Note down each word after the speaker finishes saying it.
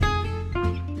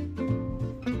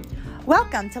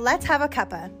Welcome to Let's Have a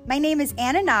Cuppa. My name is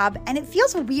Anna Knob, and it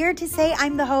feels weird to say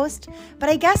I'm the host, but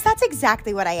I guess that's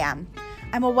exactly what I am.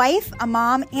 I'm a wife, a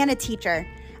mom, and a teacher.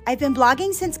 I've been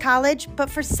blogging since college, but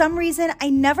for some reason, I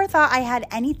never thought I had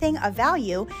anything of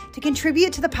value to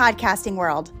contribute to the podcasting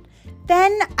world.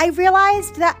 Then I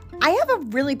realized that I have a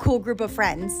really cool group of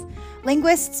friends.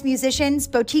 Linguists, musicians,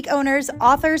 boutique owners,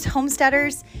 authors,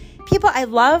 homesteaders, people I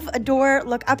love, adore,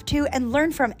 look up to, and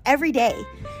learn from every day.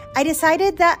 I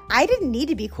decided that I didn't need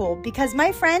to be cool because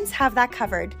my friends have that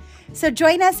covered. So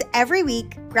join us every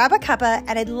week, grab a cuppa,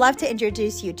 and I'd love to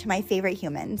introduce you to my favorite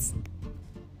humans.